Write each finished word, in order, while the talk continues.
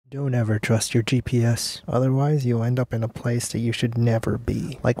Don't ever trust your GPS, otherwise you'll end up in a place that you should never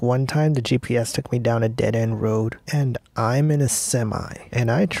be. Like one time the GPS took me down a dead-end road, and I'm in a semi,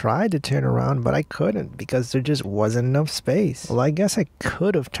 and I tried to turn around, but I couldn't because there just wasn't enough space. Well, I guess I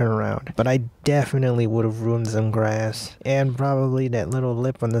could have turned around, but I definitely would have ruined some grass, and probably that little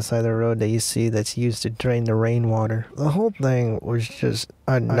lip on the side of the road that you see that's used to drain the rainwater. The whole thing was just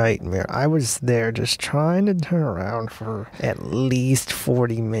a nightmare. I was there just trying to turn around for at least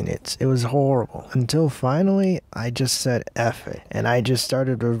 40 minutes. It was horrible until finally I just said F it, and I just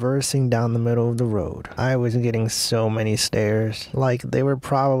started reversing down the middle of the road. I was getting so many stares, like they were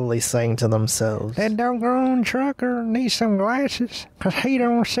probably saying to themselves, "That doggone trucker needs some glasses, 'cause he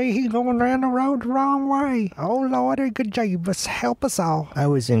don't see he going down the road the wrong way. Oh Lord, good Jesus, help us all." I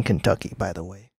was in Kentucky, by the way.